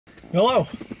Hello.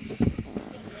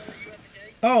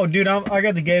 Oh, dude, I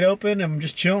got the gate open. I'm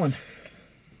just chilling.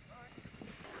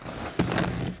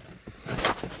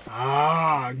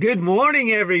 Good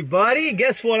morning, everybody.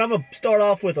 Guess what? I'm gonna start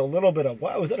off with a little bit of,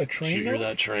 wow, was that a train? Did you hear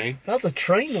that train? That's a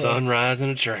train noise. Sunrise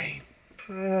and a train.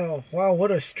 Oh, wow,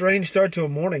 what a strange start to a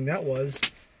morning that was.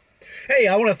 Hey,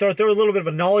 I want to throw a little bit of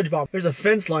a knowledge bomb. There's a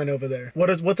fence line over there.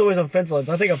 What's always on fence lines?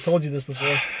 I think I've told you this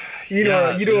before. You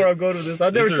know where I'm going with this.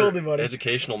 I've never told anybody.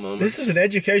 Educational moments. This is an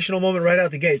educational moment right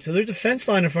out the gate. So there's a fence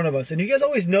line in front of us, and you guys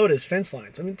always notice fence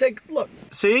lines. I mean, look.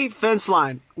 See, fence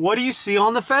line. What do you see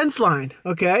on the fence line?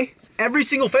 Okay. Every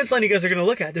single fence line you guys are going to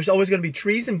look at, there's always going to be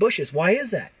trees and bushes. Why is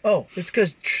that? Oh, it's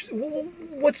because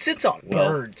what sits on?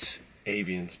 Well, birds.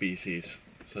 Avian species,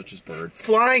 such as birds.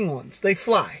 Flying ones. They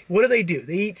fly. What do?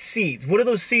 They eat seeds. What do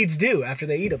those seeds do after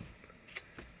they eat them?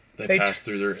 They pass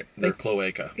through their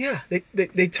cloaca. Yeah,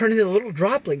 they turn into little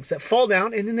droplings that fall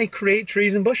down, and then they create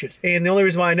trees and bushes. And the only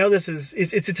reason why I know this is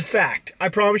it's a fact. I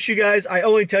promise you guys, I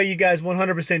only tell you guys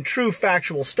 100% true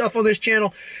factual stuff on this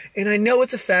channel. And I know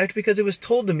it's a fact because it was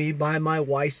told to me by my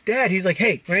wife's dad. He's like,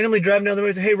 hey, randomly driving down the road,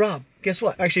 he's like, hey, Rob, guess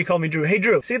what? Actually, he called me Drew. Hey,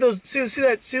 Drew, see those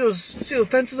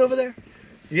fences over there?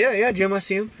 Yeah, Jim, I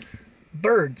see them.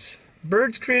 Birds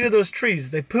created those trees.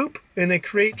 They poop and they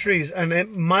create trees.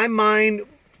 And my mind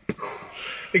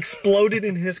exploded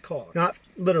in his car. Not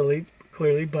literally,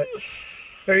 clearly, but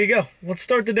there you go. Let's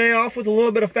start the day off with a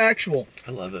little bit of factual.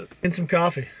 I love it. And some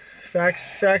coffee.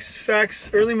 Facts.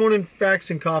 Early morning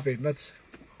facts and coffee. That's...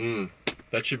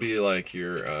 That should be like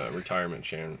your retirement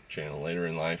channel later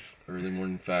in life. Early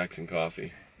morning facts and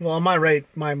coffee. Well, on my rate,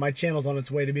 my channel's on its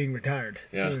way to being retired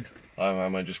soon. I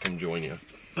might just come join you.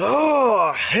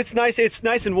 Oh, it's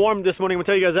nice and warm this morning. I'm gonna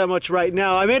tell you guys that much right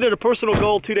now. I made it a personal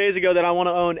goal 2 days ago that I want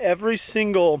to own every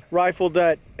single rifle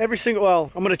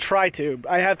well, I'm gonna try to.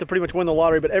 I have to pretty much win the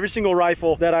lottery, but every single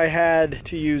rifle that I had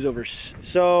to use overseas.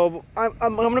 So I'm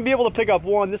gonna be able to pick up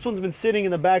one. This one's been sitting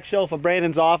in the back shelf of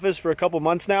Brandon's office for a couple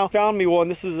months now. Found me one.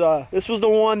 This was the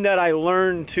one that I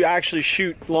learned to actually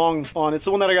shoot long on. It's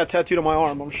the one that I got tattooed on my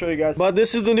arm. I'm gonna show you guys. But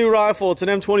this is the new rifle. It's an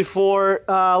M24.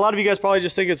 A lot of you guys probably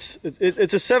just think it's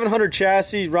a 700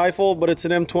 chassis rifle, but it's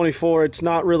an M24. It's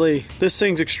not really. This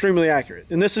thing's extremely accurate.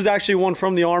 And this is actually one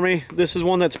from the Army. This is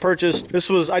one that's purchased. This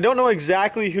was, I don't know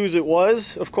exactly whose it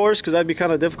was, of course, because that'd be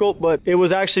kind of difficult, but it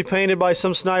was actually painted by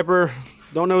some sniper.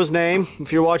 Don't know his name.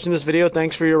 If you're watching this video,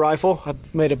 thanks for your rifle. I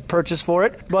made a purchase for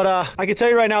it. But I can tell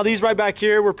you right now, these right back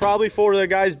here were probably for the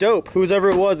guy's dope, whoever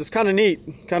it was. It's kind of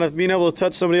neat, kind of being able to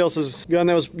touch somebody else's gun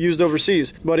that was used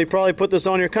overseas. But he probably put this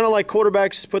on here, kind of like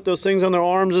quarterbacks put those things on their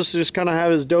arms. This just kind of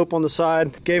have his dope on the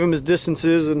side. Gave him his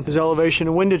distances and his elevation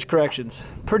and windage corrections.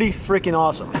 Pretty freaking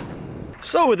awesome.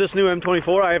 So with this new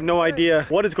M24, I have no idea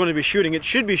what it's going to be shooting. It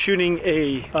should be shooting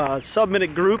a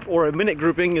sub-minute group, or a minute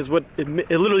grouping is what it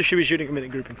literally should be shooting, a minute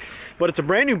grouping. But it's a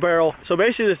brand new barrel. So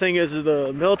basically the thing is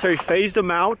the military phased them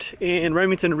out and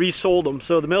Remington resold them.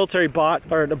 So the military bought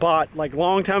like a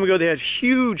long time ago. They had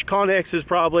huge Connexes,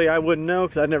 probably. I wouldn't know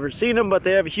because I've never seen them, but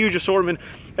they have a huge assortment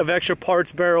of extra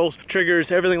parts, barrels,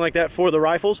 triggers, everything like that for the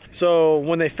rifles. So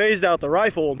when they phased out the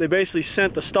rifle, they basically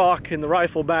sent the stock and the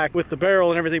rifle back with the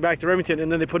barrel and everything back to Remington, and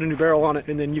then they put a new barrel on it,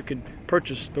 and then you can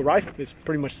purchase the rifle. It's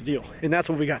pretty much the deal, and that's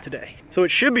what we got today. So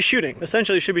it should be shooting,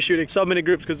 essentially it should be shooting sub-minute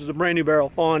groups because it's a brand new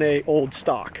barrel on a old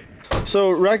stock. So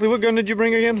Rackley, what gun did you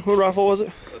bring again? What rifle was it?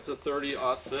 That's a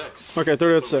 30-06. Okay,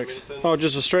 30-06. Oh,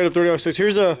 just a straight up 30-06.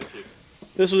 Here's a...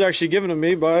 This was actually given to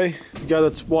me by the guy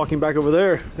that's walking back over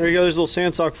there. There you go, there's a little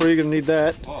sand sock for you. You're gonna need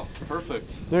that. Oh,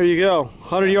 perfect. There you go.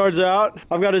 100 yards out.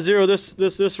 I've got to zero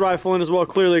this rifle in as well,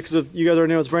 clearly, because you guys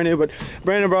already know it's brand new, but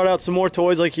Brandon brought out some more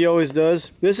toys like he always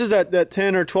does. This is that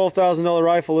 $10,000 or $12,000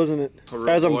 rifle, isn't it?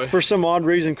 As I'm, for some odd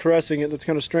reason, caressing it. That's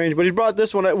kind of strange. But he brought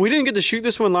this one. We didn't get to shoot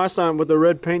this one last time with the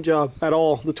red paint job at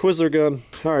all. The Twizzler gun.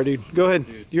 All right, dude. Go ahead.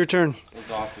 Dude. Your turn.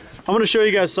 I'm going to show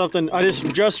you guys something. I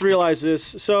just realized this.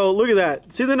 So look at that.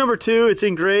 See the number 2? It's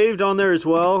engraved on there as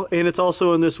well, and it's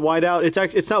also in this whiteout.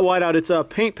 It's not whiteout. It's a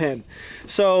paint pen.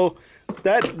 So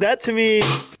that to me,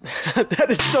 that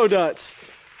is so nuts.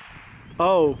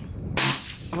 Oh,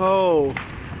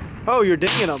 you're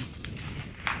dinging them.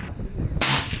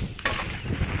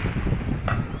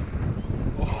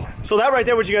 So that right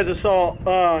there, what you guys just saw,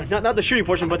 not the shooting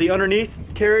portion, but the underneath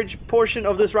carriage portion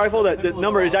of this rifle, that the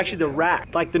number is actually the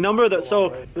rack. Like the number that,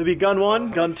 so it'd be gun 1,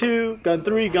 gun 2, gun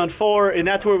 3, gun 4, and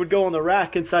that's where it would go on the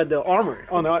rack inside the armory,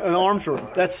 on the arms room.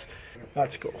 That's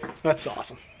cool. That's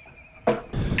awesome.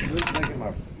 It's making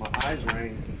my eyes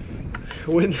rain.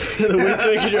 The wind's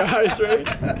making your eyes rain.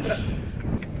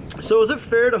 So is it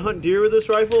fair to hunt deer with this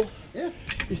rifle? Yeah.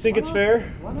 You think it's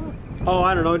fair? Why not? Oh,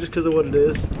 I don't know, just because of what it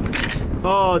is.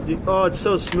 Oh, oh, it's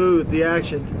so smooth, the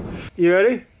action. You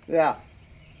ready? Yeah.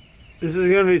 This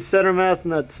is gonna be center mass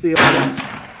and that steel.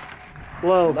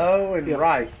 Low. Low and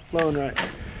right. Low and right.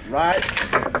 Right.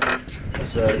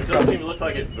 So It doesn't even look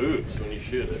like it moves when you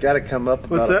shoot it. got to come up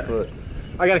about What's a that? foot.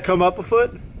 I gotta come up a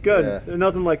foot? Good. Yeah. There's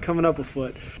nothing like coming up a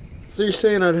foot. So you're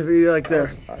saying I'd be like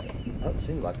there. That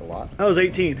seems like a lot. I was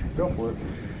 18. Go for it.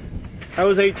 I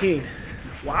was 18.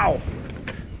 Wow.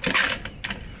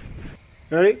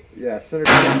 Ready? Yeah, center.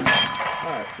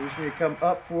 Alright, so you just need to come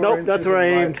up 4 Nope, inches that's where I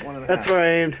and aimed. right 1.5. That's where I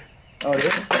aimed. Oh,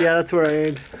 yeah? Yeah, that's where I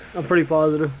aimed. I'm pretty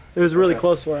positive. It was really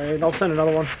close to where I aimed. I'll send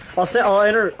another one.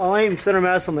 I'll aim center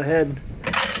mass on the head.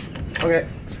 Okay.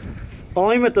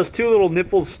 I'll aim at those two little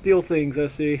nipple steel things I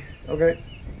see. Okay.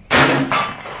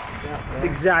 That's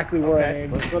exactly where I Okay,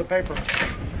 aimed. let's go to paper.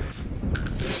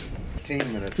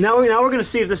 15 minutes. Now we're gonna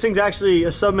see if this thing's actually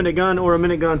a sub-minute gun or a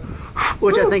minute gun,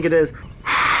 which I think it is.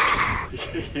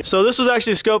 So this was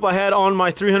actually a scope I had on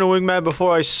my 300 wing mat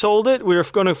before I sold it. We were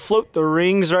going to float the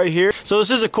rings right here. So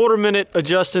this is a 1/4 minute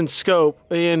adjusting scope,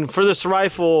 and for this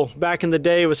rifle back in the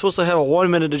day it was supposed to have a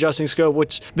 1 minute adjusting scope,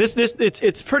 which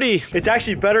it's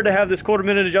actually better to have this 1/4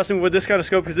 minute adjusting with this kind of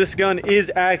scope because this gun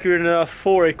is accurate enough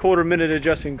for a 1/4 minute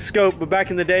adjusting scope. But back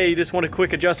in the day you just want a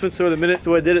quick adjustment, so the minute,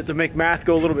 so I did it to make math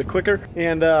go a little bit quicker.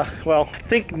 And well, I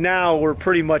think now we're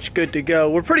pretty much good to go.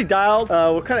 We're pretty dialed.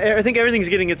 I think everything's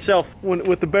getting itself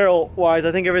with the barrel wise.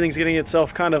 I think everything's getting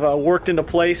itself kind of worked into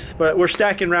place. But we're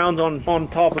stacking rounds on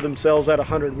top of themselves at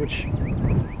 100, which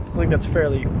I think that's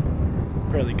fairly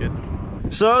good.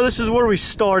 So this is where we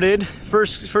started.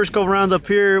 First couple rounds up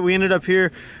here. We ended up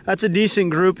here. That's a decent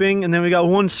grouping, and then we got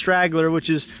one straggler, which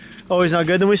is always not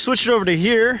good. Then we switched it over to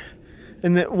here,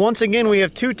 and then once again we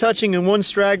have 2 touching and 1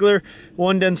 straggler,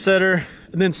 1 den setter,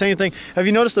 and then same thing. Have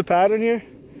you noticed the pattern here?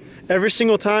 Every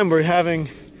single time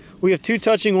we have 2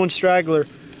 touching, 1 straggler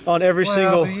on every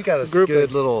single you got a grouping.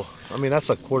 good little, I mean, that's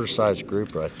a quarter-size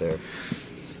group right there.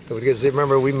 So because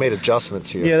remember, we made adjustments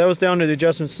here. Yeah, that was down to the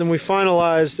adjustments, and we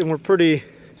finalized, and we're pretty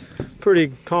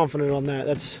confident on that.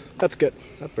 That's good.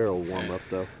 That barrel will warm up,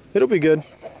 though. It'll be good.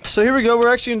 So here we go.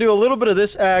 We're actually gonna do a little bit of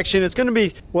this action. It's gonna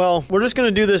be, well, we're just gonna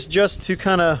do this just to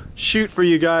kind of shoot for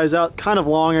you guys out kind of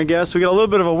long, I guess. We got a little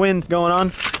bit of a wind going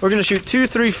on. We're gonna shoot 2,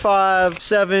 3, 5,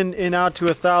 7, and out to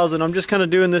 1,000. I'm just kind of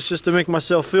doing this just to make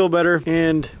myself feel better,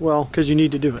 and well, because you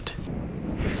need to do it.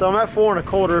 So I'm at 4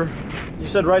 1/4. You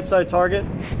said right side target?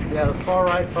 Yeah, the far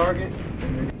right target.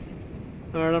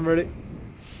 All right, I'm ready.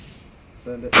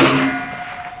 Send it.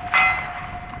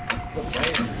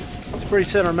 It's pretty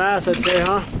center mass, I'd say,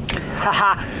 huh?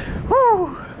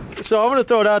 Woo! So I'm gonna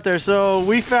throw it out there. So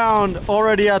we found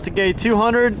already out the gate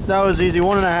 200. That was easy,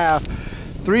 1.5.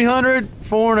 300,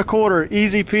 4 1/4,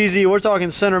 easy peasy. We're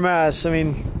talking center mass. I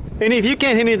mean, and if you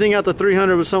can't hit anything out the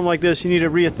 300 with something like this, you need to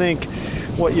rethink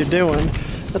what you're doing.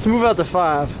 Let's move out to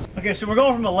 5. Okay, so we're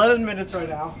going from 11 minutes right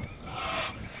now.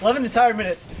 11 entire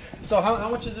minutes. So how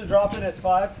much is it dropping at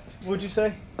 5? What'd you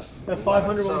say? At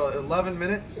 500? So 11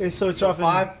 minutes. So it's dropping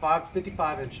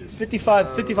 55 inches.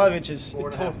 55 inches.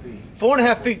 4.5 feet.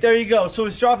 4.5 feet, there you go. So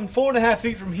it's dropping 4.5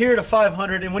 feet from here to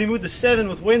 500, and when you move to 7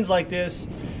 with winds like this,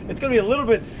 it's gonna be a little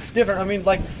bit different. I mean,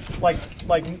 like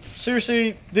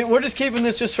seriously, we're just keeping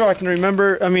this just so I can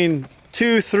remember. I mean,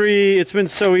 2, 3, it's been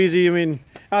so easy. I mean,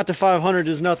 out to 500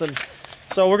 is nothing.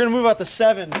 So we're gonna move out to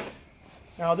 7.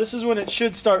 Now this is when it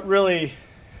should start really.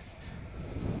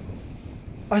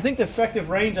 I think the effective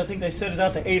range, I think they said, is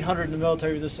out to 800 in the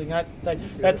military with this thing.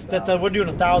 We're doing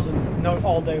 1,000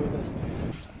 all day with this.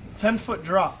 10-foot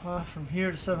drop from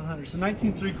here to 700. So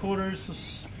 19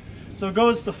 3/4. So it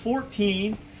goes to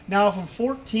 14. Now from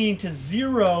 14 to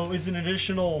 0 is an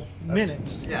additional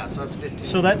minute. Yeah, so that's 15.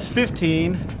 So that's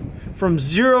 15. From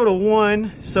 0 to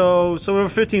 1, so we're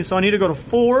 15. So I need to go to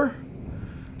 4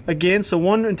 again. So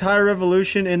 1 entire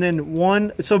revolution, and then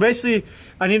 1. So basically,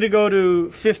 I need to go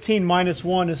to 15 minus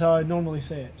 1 is how I normally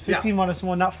say it. 15 minus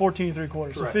 1, not 14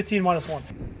 3/4. So 15 minus 1.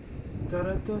 Da,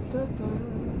 da, da, da, da.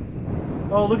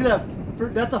 Oh, look at that.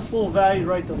 That's a full value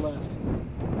right to left.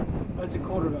 That's a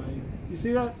 1/4 value. You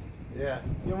see that? Yeah.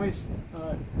 You want me to, all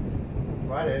right.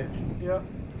 Right edge. Yep.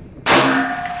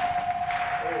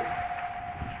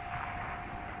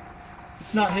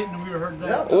 It's not hitting, we were heard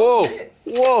that. Whoa!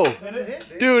 Whoa!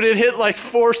 It? Dude, it hit like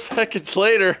 4 seconds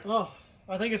later. Oh,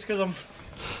 I think it's because am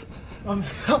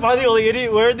I the only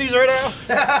idiot wearing these right now?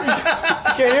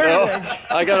 Can't hear anything.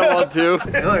 I got him on 2.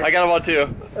 I got him on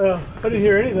 2. I didn't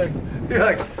hear anything. You're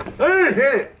like, I didn't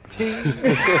hit it.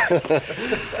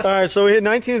 All right, so we hit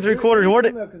 19 3/4. Where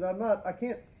did? Because I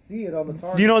can't see it on the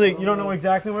target. Do you know you don't know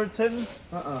exactly where it's hitting?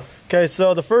 Okay,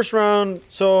 so the first round,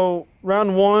 so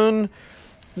round 1,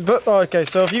 But, okay,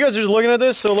 so if you guys are just looking at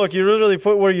this, so look, you literally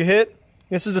put where you hit.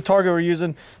 This is the target we're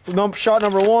using. Shot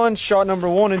number 1, shot number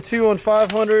 1 and 2 on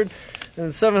 500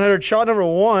 and 700. Shot number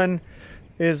 1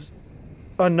 is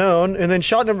unknown, and then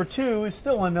shot number 2 is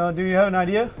still unknown. Do you have an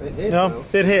idea? It hit. No,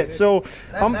 it hit. So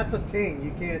that's a ting.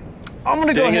 You can't. I'm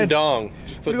gonna go Ding ahead. and dong.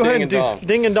 Just put Go ahead ding and and dong.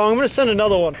 ding and dong. I'm gonna send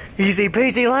another one. Easy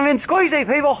peasy lemon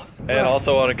squeezy, people. And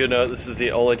also on a good note, this is the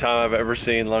only time I've ever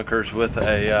seen Lunkers with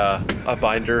a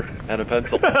binder and a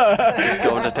pencil. Just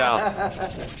going to town.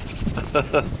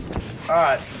 All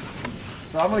right.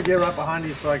 So I'm gonna get right behind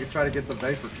you so I can try to get the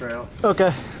vapor trail.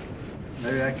 Okay.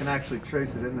 Maybe I can actually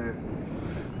trace it in there.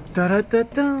 Da da da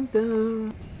da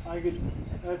da. I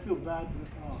feel bad for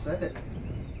this one. Send it.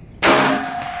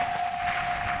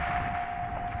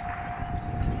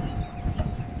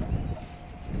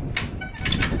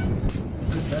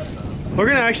 We're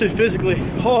gonna actually physically,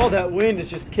 oh, that wind is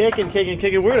just kicking. We're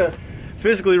gonna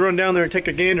physically run down there and take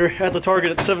a gander at the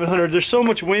target at 700. There's so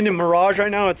much wind and mirage right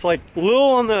now, it's like a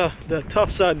little on the tough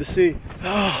side to see.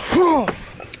 Oh.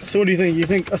 So what do you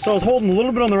think? So I was holding a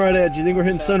little bit on the right edge. You think we're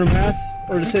hitting center mass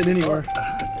or just hitting anywhere?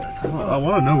 I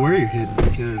want to know where you're hitting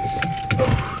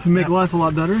because Make life a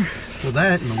lot better. well,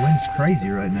 that and the wind's crazy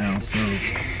right now, so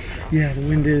Yeah, the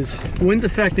wind's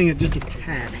affecting it just a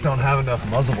tad. don't have enough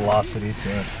muzzle velocity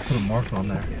to put a mark on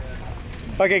there.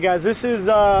 Okay, guys, this is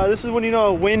when you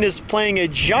know wind is playing a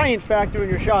giant factor in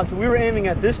your shot. So we were aiming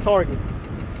at this target,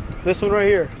 this one right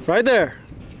here, right there.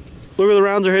 Look where the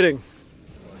rounds are hitting.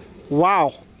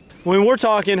 Wow. When we're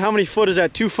talking, how many foot is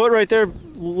that? 2 foot right there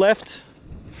left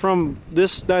from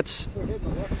this. That's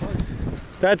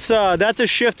a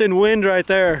shift in wind right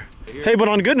there. Hey, but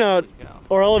on a good note,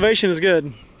 our elevation is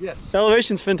good. Yes.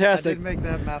 Elevation's I fantastic. did make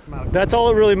that mathematical. That's all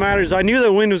that really matters. I knew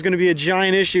the wind was going to be a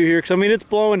giant issue here because I mean it's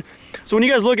blowing. So when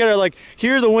you guys look at it, like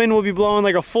here the wind will be blowing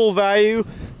like a full value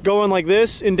going like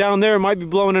this, and down there it might be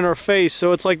blowing in our face.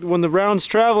 So it's like when the round's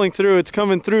traveling through, it's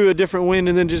coming through a different wind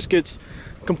and then just gets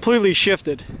completely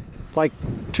shifted, like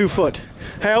 2 foot.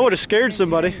 Hey, I would have scared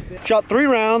somebody. Shot 3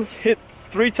 rounds, hit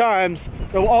 3 times.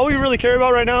 And all we really care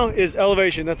about right now is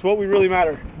elevation. That's what we really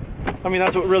matter. I mean,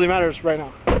 that's what really matters right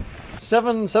now.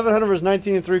 700 is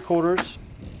 19 3/4.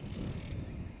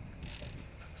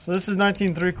 So this is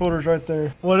 19 3/4 right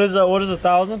there. What is that? What is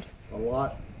 1,000? A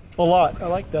lot. A lot. I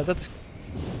like that. Just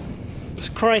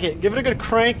crank it. Give it a good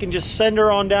crank and just send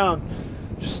her on down.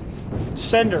 Just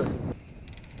send her.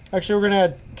 Actually, we're gonna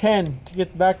add 10 to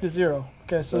get back to 0.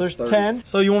 Okay, so That's there's 30. 10.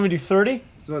 So you want me to do 30?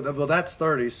 So well, that's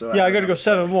 30. So Yeah, I gotta go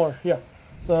 7 more. Yeah.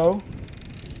 So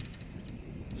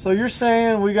you're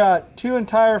saying we got 2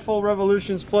 entire full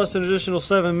revolutions plus an additional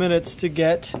 7 minutes to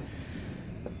get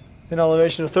an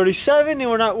elevation of 37, and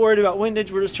we're not worried about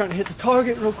windage. We're just trying to hit the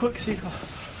target real quick. See,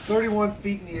 31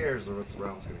 feet in the air is where the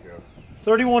round's gonna go.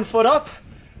 31 foot up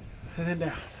and then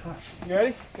down. All right, you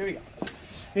ready? Here we go.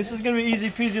 This is gonna be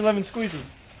easy peasy lemon squeezy.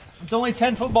 It's only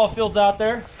 10 football fields out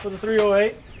there for the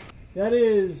 308. That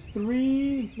is it's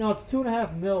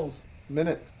 2.5 mils.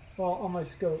 Minutes. Well, on my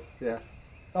scope. Yeah.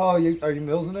 Oh, are you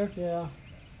mils in there? Yeah.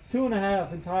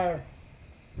 2.5 entire.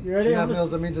 You ready? 2.5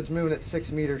 mils. That means it's moving at 6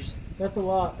 meters. That's a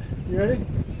lot. You ready?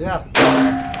 Yeah.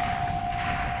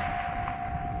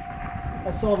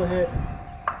 I saw the hit.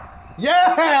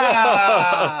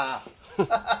 Yeah!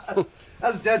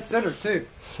 That's dead center too.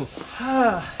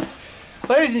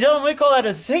 Ladies and gentlemen, we call that a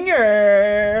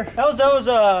zinger. That was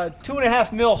a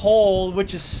 2.5 mil hole,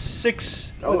 which is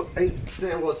 6. Oh, 8.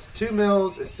 Well, it's 2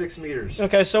 mils is 6 meters.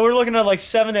 Okay, so we're looking at like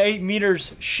 7 to 8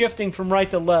 meters shifting from right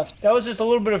to left. That was just a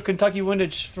little bit of Kentucky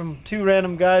windage from 2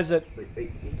 random guys that Like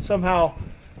 8 feet. somehow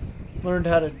learned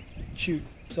how to shoot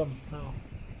somehow.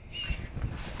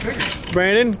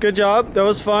 Brandon, good job. That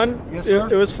was fun. Yes, sir.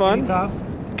 It was fun. Anytime.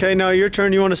 Okay, now your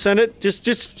turn. You want to send it?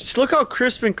 Just look how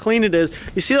crisp and clean it is.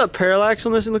 You see that parallax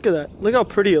on this? And look at that. Look how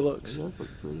pretty it looks. It does look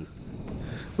pretty. I'm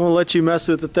gonna let you mess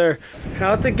with it there.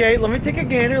 Out the gate. Let me take a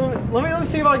gander. Let me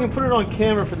see if I can put it on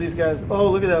camera for these guys. Oh,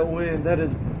 look at that wind. That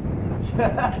is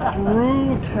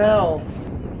brutal.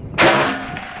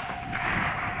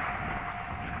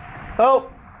 Oh.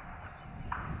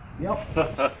 Yep.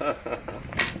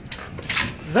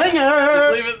 Zinger!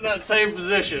 Just leave it in that same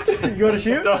position. You want to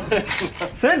shoot?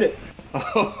 Send it.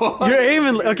 You're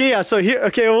aiming. Okay, yeah. So here.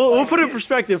 Okay, we'll put it in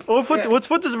perspective. Let's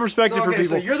put this in perspective for people.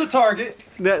 So you're the target.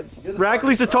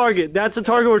 Rackley's the target. That's the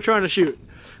target we're trying to shoot.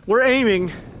 We're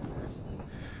aiming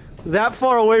that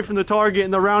far away from the target,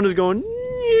 and the round is going.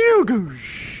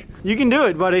 You can do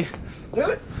it, buddy. Do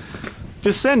it.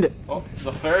 Just send it. Oh,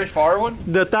 the very far one?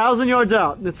 The 1,000 yards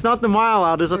out. It's not the mile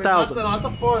out, it's 1,000. Not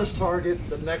the farthest target,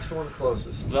 the next one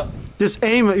closest. Just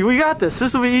aim it. We got this.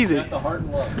 This will be easy. At the heart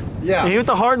and lungs. Yeah. Aim with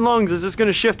the heart and lungs is just going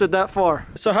to shift it that far.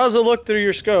 So how's it look through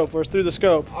your scope or through the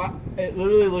scope? It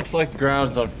literally looks like the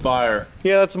ground's on fire.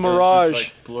 Yeah, that's a mirage. It's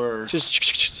just like blurs.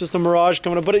 Just a mirage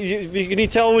coming up. But can you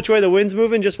tell which way the wind's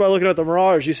moving just by looking at the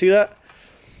mirage? You see that?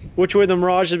 Which way the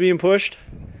mirage is being pushed?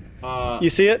 You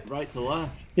see it? Right to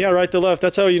left. Yeah, right to left.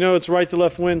 That's how you know it's right to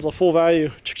left winds, a full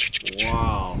value.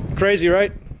 Wow. Crazy,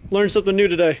 right? Learned something new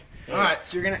today. All right,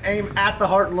 so you're gonna aim at the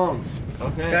heart and lungs.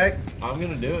 Okay. I'm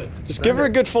gonna do it. Just give her a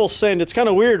good full send. It's kind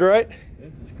of weird, right?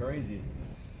 This is crazy.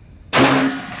 That's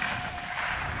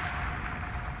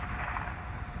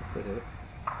a hit.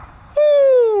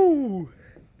 Woo!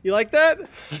 You like that?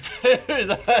 Dude,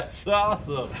 that's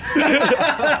awesome.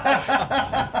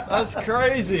 That's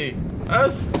crazy.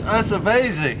 That's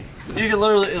amazing. You can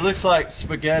literally, it looks like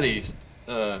spaghetti.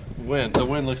 Wind. The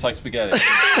wind looks like spaghetti.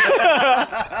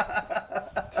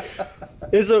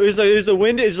 Is the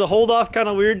wind, is the hold off kind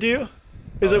of weird to you?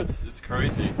 It's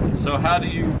crazy. So how do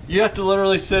you have to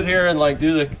literally sit here and like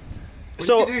do the.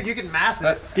 So You can math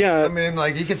it. yeah. I mean,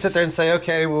 like you can sit there and say,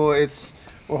 okay, well,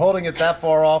 we're holding it that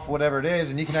far off, whatever it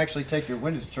is, and you can actually take your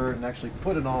windage chart and actually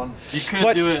put it on. You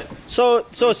could do it. So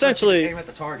essentially, Aim at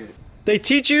the target. they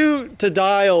teach you to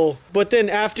dial, but then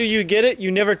after you get it,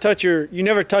 you never touch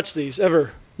these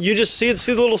ever. You just see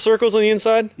the little circles on the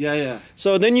inside. Yeah.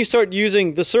 So then you start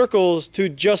using the circles to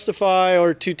justify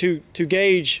or to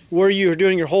gauge where you're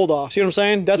doing your hold off. See what I'm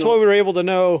saying? That's why we were able to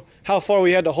know how far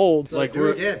we had to hold. Like do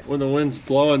it again. when the wind's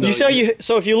blowing. You see how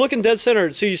so if you look in dead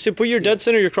center, so you put your dead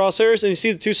center, your crosshairs, and you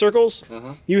see the two circles.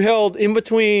 You held in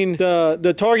between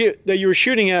the target that you were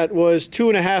shooting at was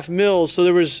 2.5 mils. So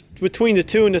there was between the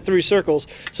 2 and the 3 circles.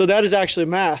 So that is actually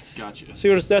math. Gotcha.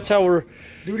 See what? That's how we're.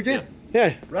 Do it again.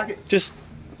 Yeah. Rock it. Just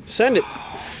send it.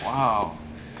 Wow.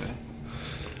 Okay.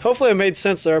 Hopefully I made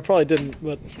sense there. I probably didn't,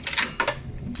 but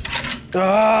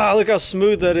look how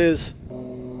smooth that is.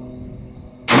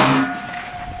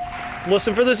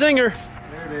 Listen for the zinger.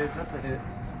 There it is. That's a hit.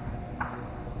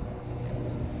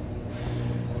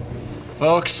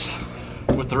 Folks,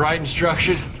 with the right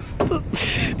instruction,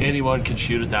 anyone can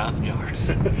shoot 1,000 yards.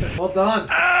 Well done.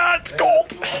 It's gold.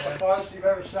 The farthest you've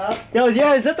ever shot?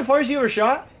 Yeah, is that the farthest you ever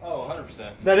shot? Oh,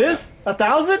 100%. That is?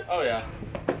 1,000? Oh, yeah.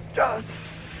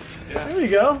 Yes. Yeah. There you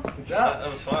go. Good job.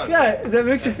 That was fun. Yeah, that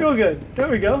makes you feel good. There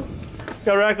we go.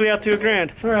 Got directly out to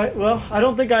 $1,000. All right, well, I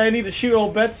don't think I need to shoot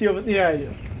old Betsy over. Yeah, I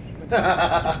do.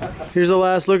 Here's the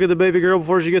last look at the baby girl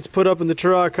before she gets put up in the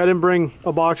truck. I didn't bring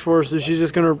a box for her, so she's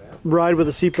just gonna ride with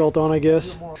a seatbelt on, I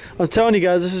guess. I'm telling you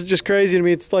guys, this is just crazy to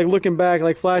me. It's like looking back,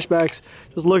 like flashbacks.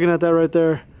 Just looking at that right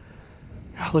there.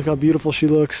 God, look how beautiful she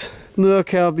looks.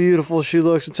 Look how beautiful she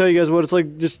looks. I'll tell you guys what, it's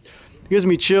like just gives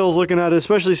me chills looking at it,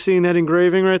 especially seeing that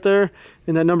engraving right there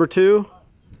in that number 2.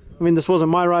 I mean, this wasn't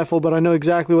my rifle, but I know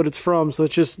exactly what it's from, so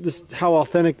it's just this, how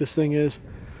authentic this thing is.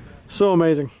 So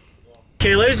amazing.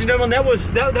 Okay, ladies and gentlemen, that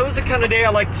was the kind of day I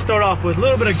like to start off with. A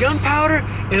little bit of gunpowder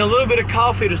and a little bit of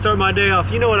coffee to start my day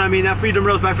off. You know what I mean, that Freedom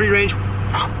Roast by Free Range.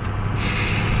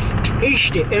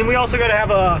 Tasted it. And we also got to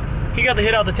have he got to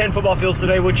hit out the 10 football fields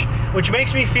today, which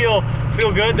makes me feel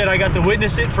good that I got to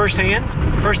witness it firsthand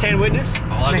witness.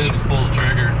 All I did was pull the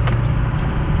trigger.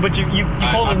 But you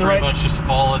pulled in the right. I pretty much just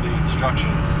followed the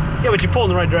instructions. Yeah, but you pulled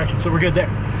in the right direction, so we're good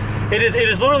there. It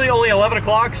is literally only 11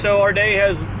 o'clock, so our day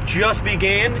has just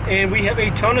began, and we have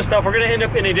a ton of stuff. We're going to end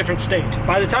up in a different state.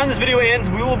 By the time this video ends,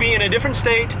 we will be in a different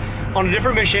state, on a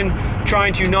different mission,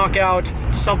 trying to knock out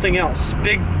something else.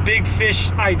 Big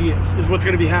fish ideas is what's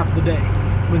going to be happening today.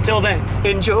 Until then,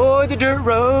 enjoy the dirt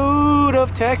road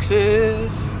of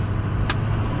Texas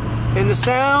and the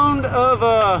sound of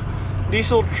a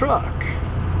diesel truck.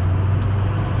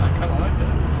 I kind of like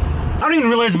that. I don't even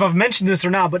realize if I've mentioned this or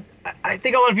not, but I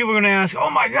think a lot of people are going to ask, oh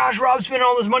my gosh, Rob's spending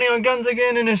all this money on guns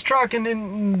again in his truck.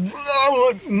 And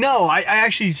no, I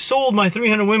actually sold my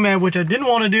 300 Win Mag, which I didn't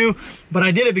want to do, but I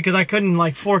did it because I couldn't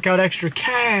like fork out extra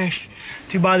cash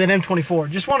to buy that M24.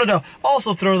 Just wanted to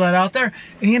also throw that out there.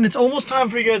 And it's almost time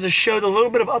for you guys to show the little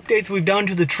bit of updates we've done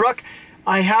to the truck.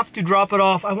 I have to drop it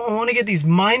off. I want to get these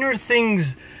minor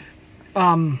things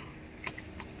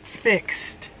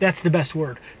fixed. That's the best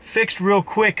word. Fixed real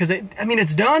quick, because I mean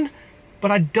it's done, but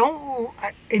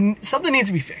something needs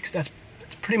to be fixed. That's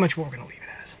pretty much what we're gonna leave it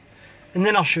as, and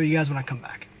then I'll show you guys when I come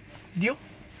back. Deal?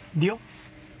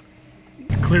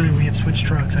 Clearly we have switched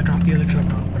trucks. I dropped the other truck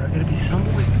off, but I'm gonna be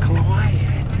somewhat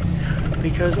quiet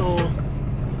because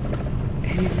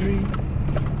Avery,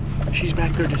 she's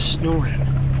back there just snoring.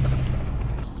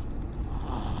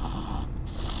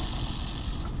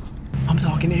 I'm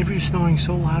talking, Avery is snoring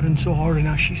so loud and so hard, and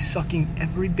now she's sucking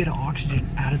every bit of oxygen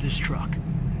out of this truck.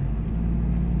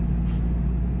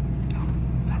 No,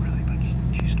 not really, but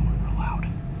she's snoring real loud.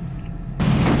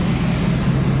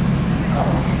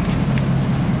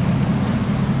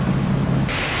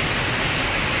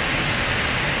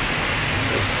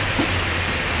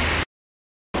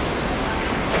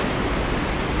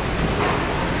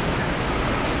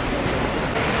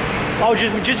 Oh,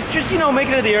 just you know,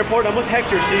 making it to the airport. I'm with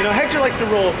Hector, so you know, Hector likes to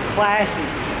roll classy.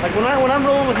 Like when I'm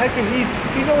rolling with Hector,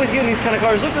 he's always getting these kind of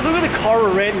cars. Look at the car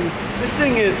we're renting. This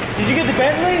thing is. Did you get the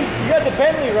Bentley? You got the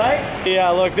Bentley, right? Yeah.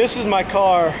 Look, this is my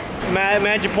car.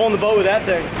 Imagine pulling the boat with that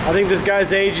thing. I think this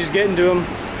guy's age is getting to him.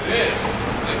 It is.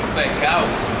 It's that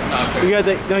gout. You got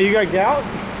the? No, you got gout?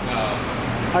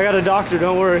 No. I got a doctor.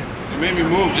 Don't worry. You made me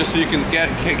move just so you can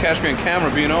catch me on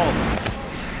camera being old.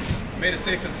 Made it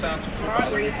safe and sound.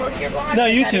 Were you post your vlog? No, How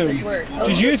YouTube. does this work? Oh,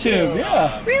 Just YouTube.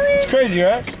 Yeah. Really? It's crazy,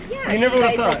 right? Yeah. You never would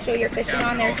have guys thought. like show your fishing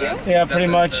on there too? Yeah, pretty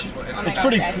much. Oh my It's gosh,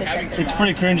 pretty. I have to check this It's out.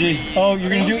 pretty cringy. Oh, you're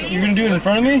gonna do it in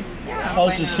front of me? Yeah. Oh,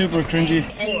 this is super cringy.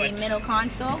 And the middle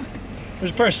console?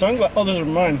 There's a pair of sunglasses. Oh, those are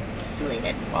mine.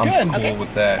 Related. I'm Good. cool Okay.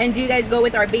 with that. And do you guys go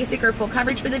with our basic or full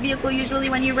coverage for the vehicle usually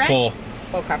when you rent? Full.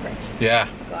 Full coverage. Yeah,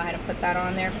 Go ahead and put that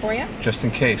on there for you. just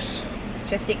in case.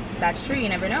 That's true. You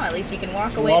never know. At least you can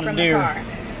walk a away lot of from the deer. car.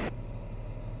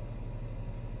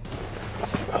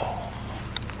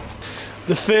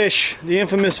 The fish, the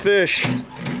infamous fish.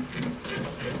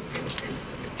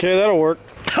 Okay, that'll work.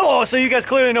 Oh, so you guys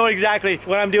clearly know exactly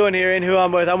what I'm doing here and who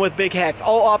I'm with. I'm with Big Hex,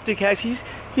 all Optic Hex.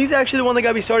 He's actually the one that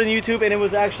got me started on YouTube, and it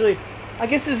was actually, I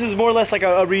guess this is more or less like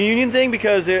a reunion thing,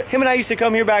 because him and I used to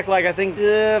come here back like, I think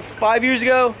 5 years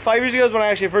ago. 5 years ago is when I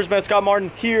actually first met Scott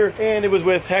Martin here, and it was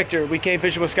with Hector. We came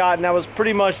fishing with Scott, and that was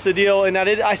pretty much the deal. And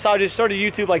I started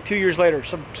YouTube like 2 years later.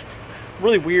 Some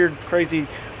really weird, crazy,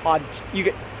 odd, you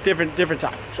get different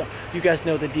time. So you guys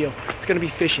know the deal. It's gonna be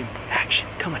fishing action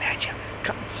coming at you.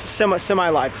 Semi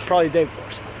live, probably the day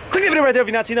before. So click the video right there if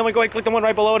you've not seen that one. Go ahead and click the one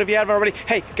right below it if you haven't already.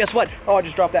 Hey, guess what? Oh, I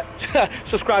just dropped that.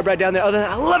 Subscribe right down there. Other than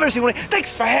that, I love every single one.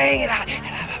 Thanks for hanging out. And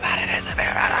have about it as a